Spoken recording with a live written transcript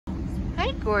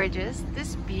I gorgeous?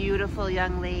 This beautiful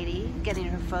young lady getting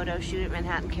her photo shoot at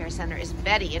Manhattan Care Center is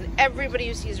Betty, and everybody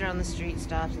who sees her on the street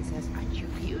stops and says, aren't you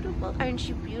beautiful? Aren't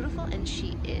you beautiful? And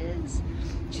she is.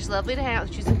 She's lovely to hang out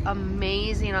with. She's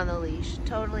amazing on the leash.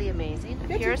 Totally amazing.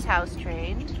 Appears house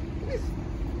trained.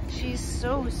 She's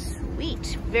so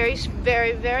sweet. Very,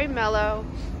 very, very mellow.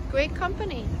 Great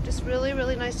company. Just really,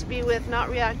 really nice to be with. Not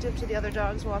reactive to the other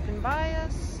dogs walking by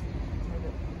us.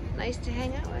 Nice to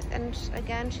hang out with. And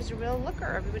again, she's a real looker.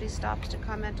 Everybody stops to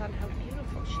comment on how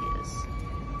beautiful she is.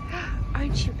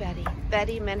 Aren't you, Betty?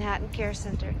 Betty, Manhattan Care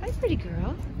Center. Hi, pretty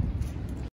girl.